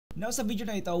Now sa video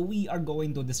na ito, we are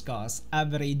going to discuss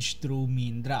average true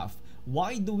mean draft.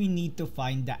 Why do we need to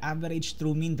find the average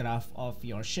true mean draft of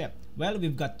your ship? Well,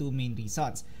 we've got two main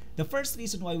reasons. The first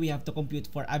reason why we have to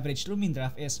compute for average true mean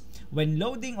draft is when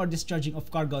loading or discharging of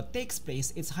cargo takes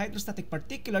place, its hydrostatic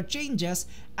particular changes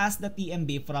as the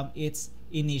TMB from its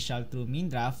initial true mean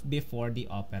draft before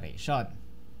the operation.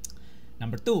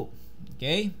 Number two,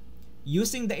 okay,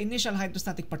 using the initial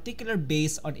hydrostatic particular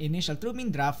based on initial true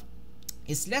mean draft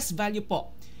is less value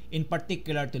po in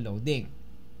particular to loading.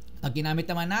 Pag ginamit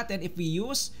naman natin, if we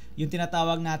use yung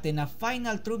tinatawag natin na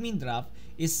final true mean draft,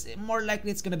 is more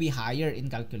likely it's gonna be higher in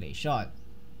calculation.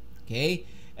 Okay?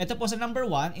 Ito po sa number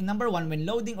 1. In number 1, when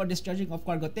loading or discharging of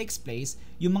cargo takes place,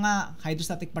 yung mga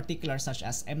hydrostatic particulars such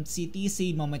as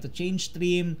MCTC, moment to change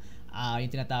stream,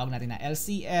 yung tinatawag natin na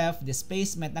LCF,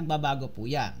 displacement, nagbabago po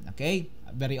yan. Okay?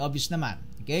 Very obvious naman.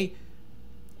 Okay?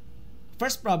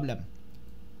 First problem.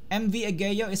 MV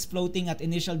Egeo is floating at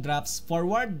initial drafts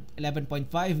forward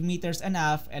 11.5 meters and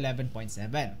aft 11.7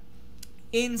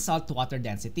 in saltwater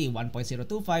density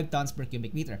 1.025 tons per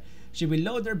cubic meter. She will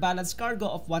load her balanced cargo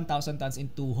of 1,000 tons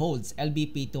in 2 holds,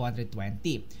 LBP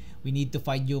 220. We need to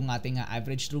find yung ating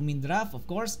average true mean draft, of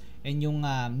course, and yung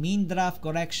mean draft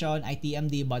correction,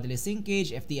 ITMD, bodily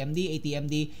sinkage, FTMD,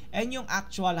 ATMD, and yung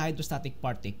actual hydrostatic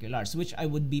particulars, which I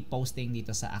would be posting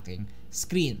dito sa aking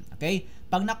screen. Okay?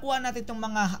 Pag nakuha natin itong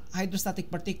mga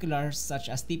hydrostatic particulars such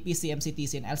as TPC,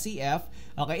 MCTC, and LCF,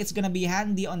 okay, it's gonna be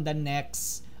handy on the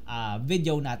next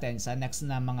video natin sa next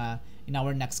na mga in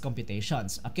our next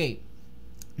computations. Okay.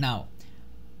 Now,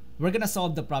 we're gonna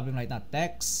solve the problem right now.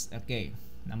 Text. Okay.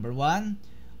 Number 1,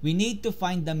 we need to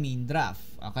find the mean draft.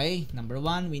 Okay? Number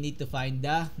 1, we need to find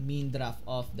the mean draft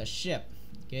of the ship.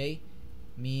 Okay?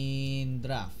 Mean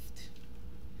draft.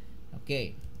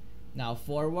 Okay. Now,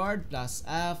 forward plus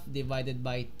aft divided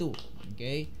by 2.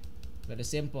 Okay? Very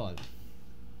simple.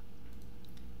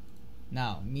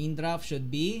 Now, mean draft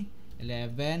should be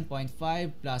 11.5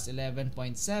 plus 11.7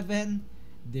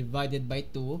 divided by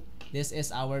 2. This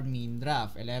is our mean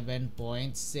draft. 11.6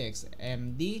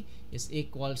 MD is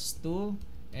equals to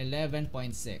 11.6.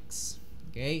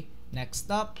 Okay?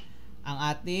 Next up, ang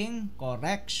ating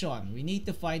correction. We need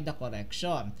to find the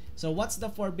correction. So, what's the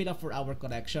formula for our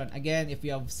correction? Again, if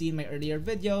you have seen my earlier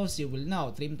videos, you will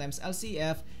know trim times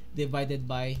LCF divided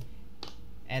by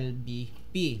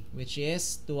LBP, which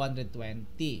is 220.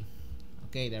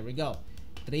 Okay, there we go.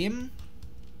 Trim.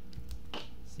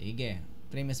 Sige.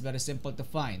 Trim is very simple to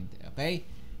find. Okay?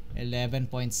 11.7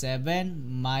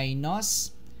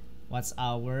 minus what's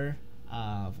our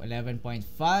 11.5.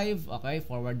 Okay?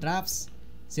 Forward drafts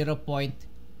 0.2.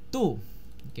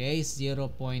 Okay? 0.2.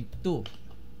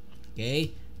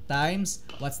 Okay? Times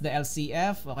what's the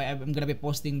LCF? Okay, I'm gonna be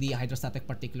posting the hydrostatic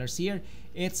particulars here.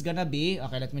 It's gonna be,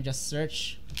 okay, let me just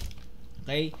search.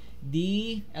 Okay?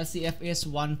 The LCF is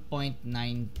 1.90.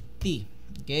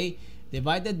 Okay?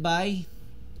 Divided by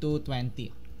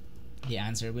 220. The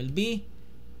answer will be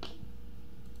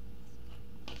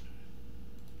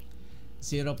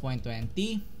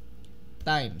 0.20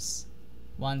 times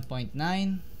 1.9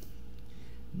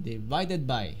 divided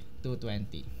by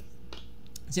 220.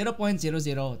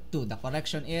 0.002. The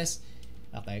correction is,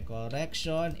 okay,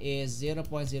 correction is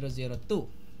 0.002.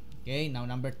 Okay, now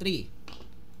number 3.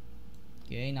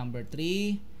 Okay, number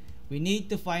 3, we need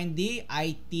to find the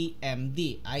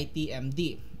ITMD.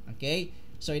 ITMD. Okay?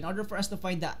 So, in order for us to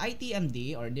find the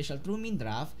ITMD, or initial true mean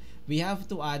draft, we have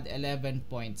to add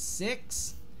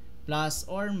 11.6 plus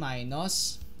or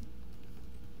minus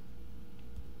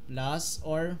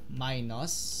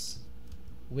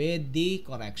with the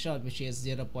correction, which is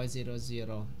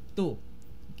 0.002.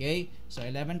 Okay? So,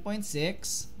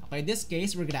 11.6. Okay, in this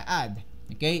case, we're gonna add.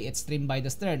 Okay? It's trimmed by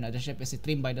the stern. The ship is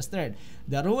trimmed by the stern.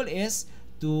 The rule is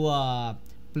to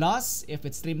plus if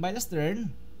it's trimmed by the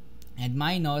stern, and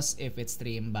minus if it's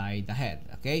trimmed by the head.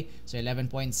 Okay? So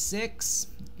 11.6,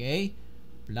 okay,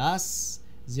 plus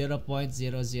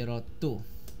 0.002.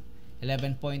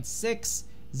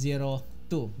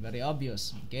 11.602. Very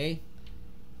obvious. Okay?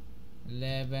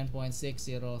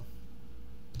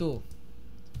 11.602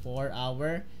 for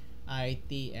our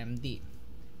ITMD.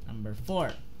 Number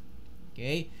 4.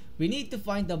 Okay? We need to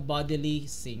find the bodily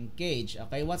sinkage.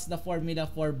 Okay? What's the formula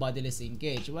for bodily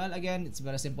sinkage? Well, again, it's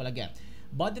very simple again.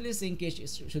 Bodily sinkage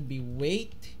should be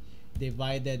weight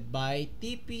divided by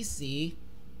TPC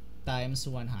times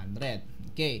 100.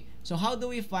 Okay, so how do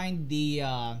we find the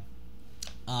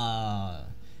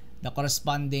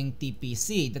corresponding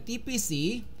TPC? The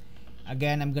TPC,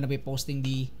 again, I'm gonna be posting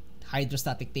the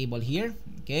hydrostatic table here.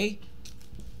 Okay,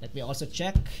 let me also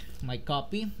check my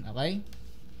copy. Okay,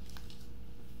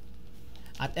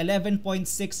 at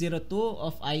 11.602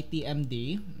 of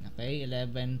ITMD. Okay,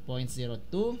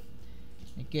 11.02.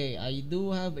 Okay, I do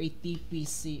have a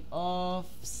TPC of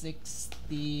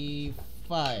 65.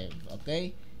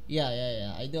 Okay,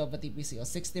 yeah. I do have a TPC of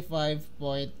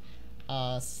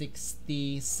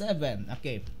 65.67.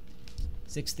 Okay,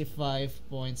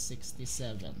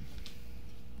 65.67.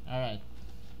 All right.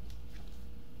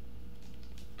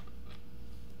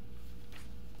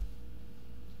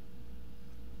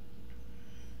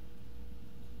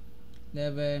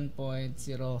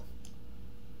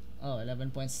 Oh,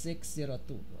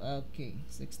 11.602. Okay,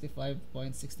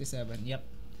 65.67. Yep.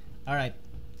 All right.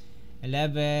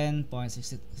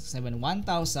 11.67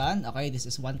 1,000. Okay, this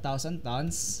is 1,000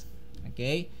 tons.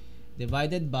 Okay,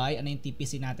 divided by ano yung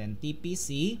TPC natin?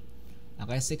 TPC.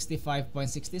 Okay,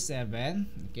 65.67.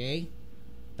 Okay,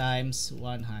 times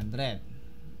 100.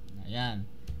 Ayan,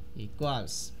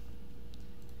 equals.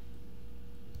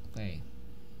 Okay,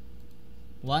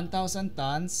 1,000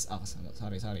 tons. Oh,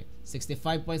 sorry.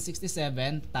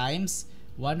 65.67 times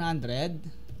 100.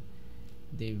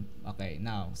 Okay,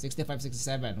 now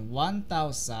 65.67.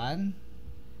 1,000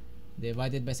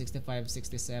 divided by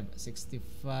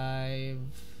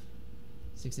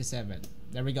 65.67.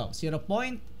 There we go.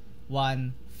 0.15.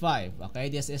 Okay,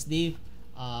 this is the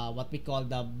what we call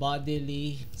the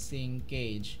bodily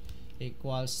sinkage,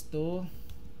 equals to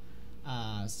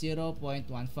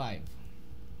 0.15.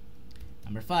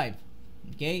 Number 5.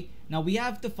 Okay, now we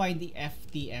have to find the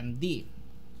FTMD.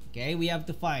 Okay, we have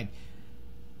to find.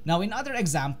 Now in other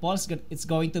examples, it's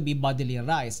going to be bodily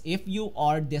rise if you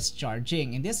are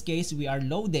discharging. In this case, we are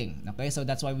loading. Okay, so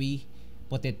that's why we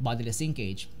put it bodily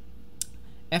sinkage.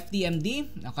 FTMD,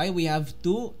 okay, we have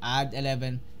to add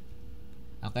 11.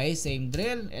 Okay, same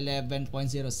drill,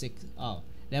 11.06. Oh,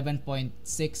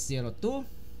 11.602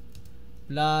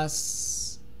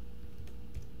 plus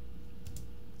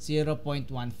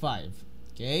 0.15.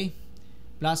 Okay,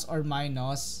 plus or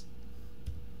minus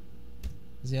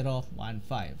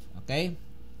 0.15. Okay,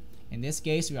 in this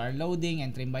case we are loading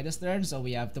and trim by the stern, so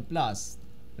we have to plus.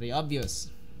 Pretty obvious.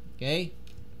 Okay,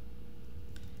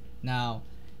 now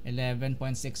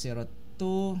 11.602.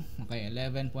 Okay,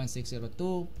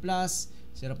 11.602 plus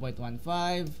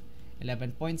 0.15,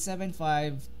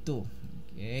 11.752.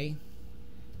 Okay,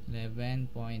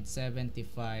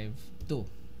 11.752.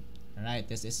 Alright,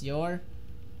 this is your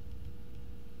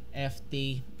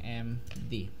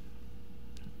FTMD.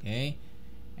 Okay,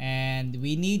 and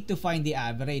we need to find the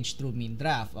average through mean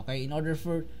draft. Okay, in order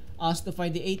for us to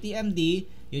find the ATMD,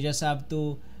 you just have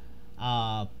to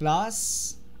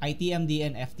plus ITMD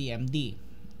and FTMD.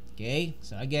 Okay,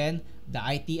 so again, the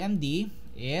ITMD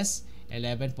is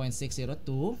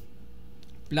 11.602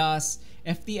 plus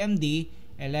FTMD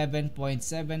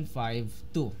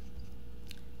 11.752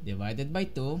 divided by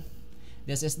 2.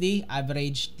 This is the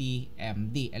average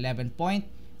TMD,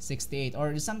 11.68, or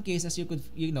in some cases you could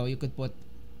put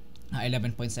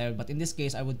 11.7, but in this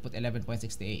case I would put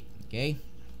 11.68. Okay,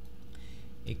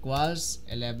 equals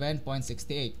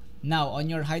 11.68. Now on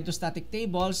your hydrostatic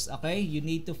tables, okay, you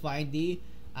need to find the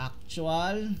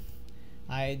actual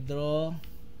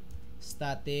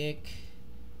hydrostatic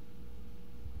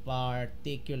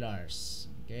particulars.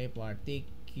 Okay,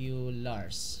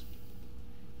 particulars.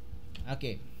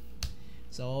 Okay,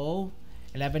 so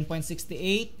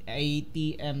 11.68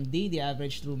 ATMD, the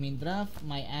average true mean draft.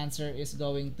 My answer is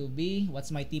going to be,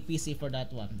 what's my TPC for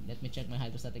that one? Let me check my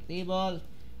hydrostatic table.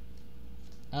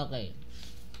 Okay,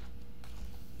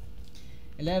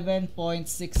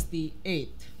 11.68.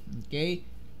 Okay,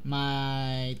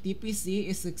 my TPC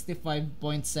is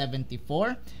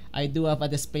 65.74. I do have a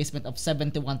displacement of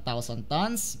 71,000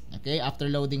 tons. Okay, after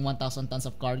loading 1,000 tons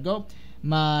of cargo.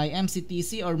 My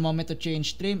MCTC, or moment to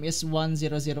change trim, is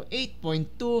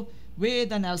 1008.2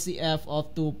 with an LCF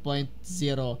of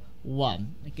 2.01.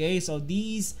 Okay, so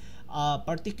these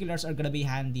particulars are gonna be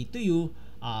handy to you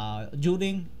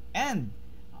during and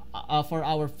for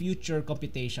our future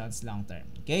computations long term.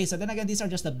 Okay, so then again, these are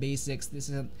just the basics.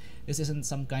 This isn't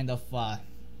some kind of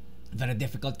very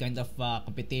difficult kind of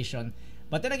computation.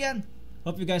 But then again,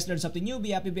 hope you guys learned something new. Be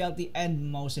happy, be healthy,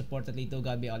 and most importantly, to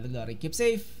God be all the glory. Keep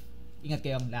safe. Ingat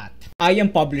kayong lahat. I am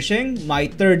publishing my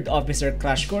 3rd officer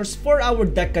crash course for our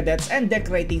deck cadets and deck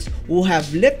ratings who have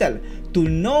little to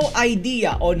no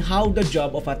idea on how the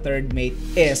job of a third mate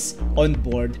is on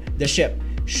board the ship.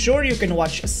 Sure, you can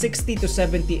watch 60 to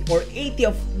 70 or 80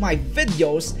 of my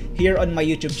videos here on my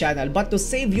YouTube channel, but to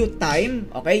save you time,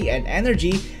 okay, and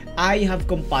energy, I have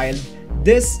compiled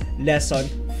this lesson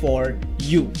for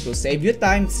you, to save you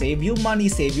time, save you money,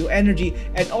 save you energy,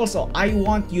 and also I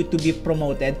want you to be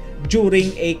promoted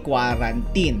during a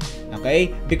quarantine.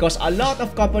 Okay? Because a lot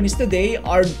of companies today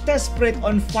are desperate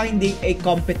on finding a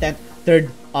competent third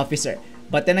officer.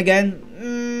 But then again,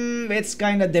 it's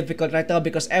kind of difficult right now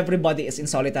because everybody is in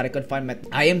solitary confinement.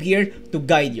 I am here to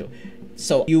guide you.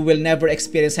 So you will never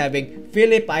experience having,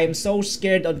 Philip, I am so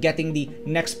scared of getting the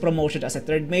next promotion as a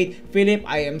third mate. Philip,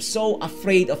 I am so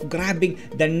afraid of grabbing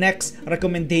the next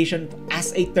recommendation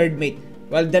as a third mate.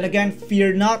 Well, then again,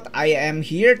 fear not. I am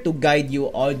here to guide you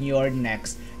on your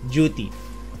next duty.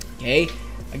 Okay?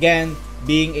 Again,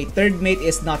 being a third mate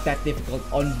is not that difficult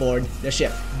on board the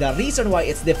ship. The reason why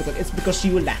it's difficult is because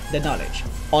you lack the knowledge.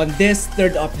 On this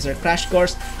third officer crash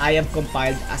course, I have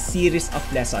compiled a series of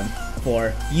lessons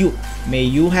for you. May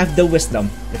you have the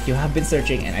wisdom that you have been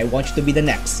searching, and I want you to be the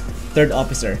next third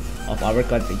officer of our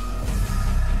country.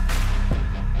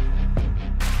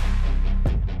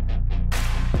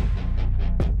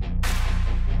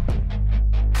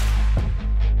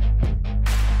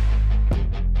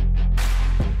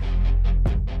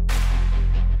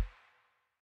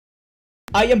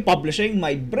 I am publishing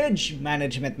my Bridge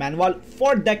Management Manual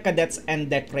for Deck Cadets and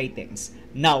Deck Ratings.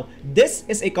 Now, this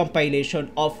is a compilation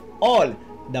of all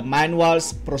the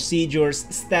manuals, procedures,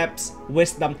 steps,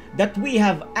 wisdom that we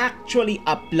have actually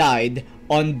applied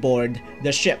on board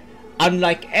the ship.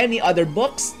 Unlike any other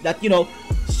books that, you know,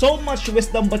 so much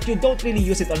wisdom but you don't really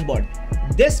use it on board.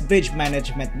 This Bridge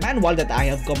Management Manual that I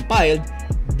have compiled,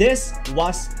 this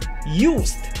was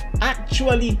used,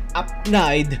 actually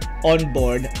applied on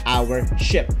board our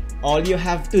ship. All you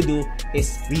have to do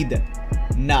is read it.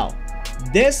 Now,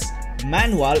 this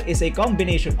manual is a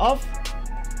combination of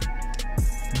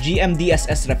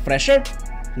GMDSS refresher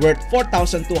worth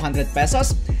 4,200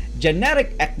 pesos,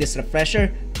 generic ECDIS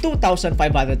refresher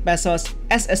 2,500 pesos,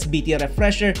 SSBT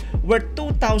refresher worth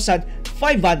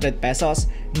 2,500 pesos.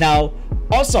 Now,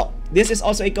 also, this is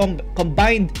also a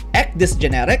combined ECDIS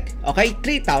generic, okay,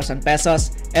 3,000 pesos,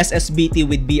 SSBT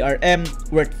with BRM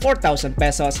worth 4,000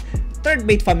 pesos, third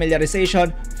mate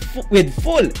familiarization with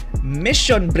full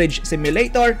mission bridge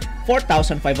simulator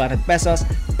 4,500 pesos,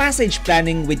 passage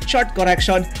planning with chart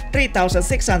correction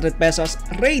 3,600 pesos,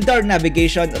 radar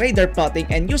navigation, radar plotting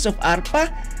and use of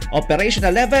ARPA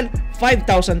operational level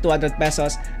 5,200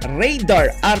 pesos, radar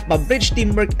ARPA bridge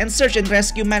teamwork and search and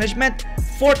rescue management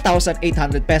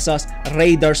 4,800 pesos,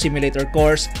 radar simulator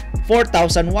course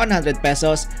 4,100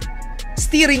 pesos,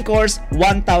 steering course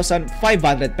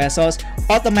 1,500 pesos,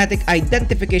 automatic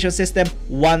identification system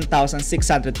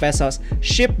 1,600 pesos,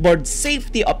 shipboard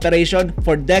safety operation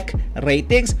for deck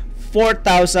ratings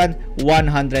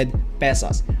 4,100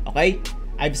 pesos. Okay,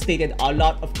 I've stated a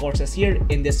lot of courses here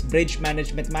in this bridge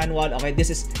management manual. Okay, this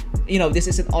is, you know, this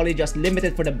isn't only just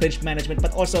limited for the bridge management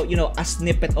but also, you know, a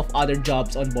snippet of other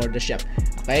jobs on board the ship.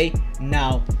 Okay,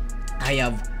 now I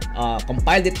have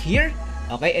compiled it here.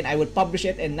 Okay, and I will publish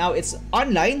it, and now it's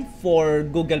online for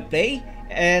Google Play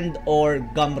and or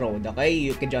GUMROAD. Okay,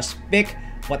 you can just pick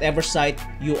whatever site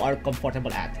you are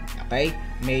comfortable at. Okay,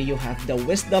 may you have the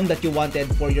wisdom that you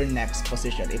wanted for your next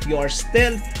position. If you are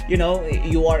still, you know,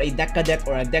 you are a deck cadet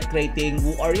or a deck rating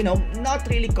who are, you know, not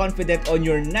really confident on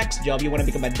your next job, you want to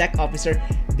become a deck officer,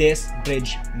 this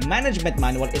Bridge Management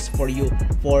Manual is for you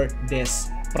for this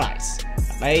price.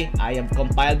 Okay, I have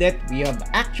compiled it, we have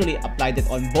actually applied it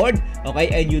on board. Okay,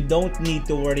 and you don't need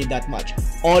to worry that much.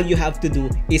 All you have to do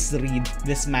is read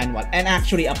this manual and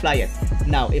actually apply it.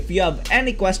 Now, if you have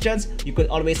any questions, you could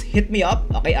always hit me up,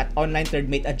 okay, at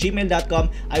onlinethirdmate@gmail.com.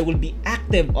 I will be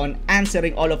active on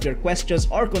answering all of your questions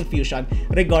or confusion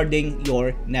regarding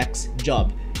your next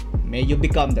job. May you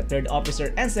become the third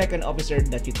officer and second officer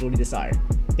that you truly desire.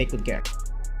 Take good care.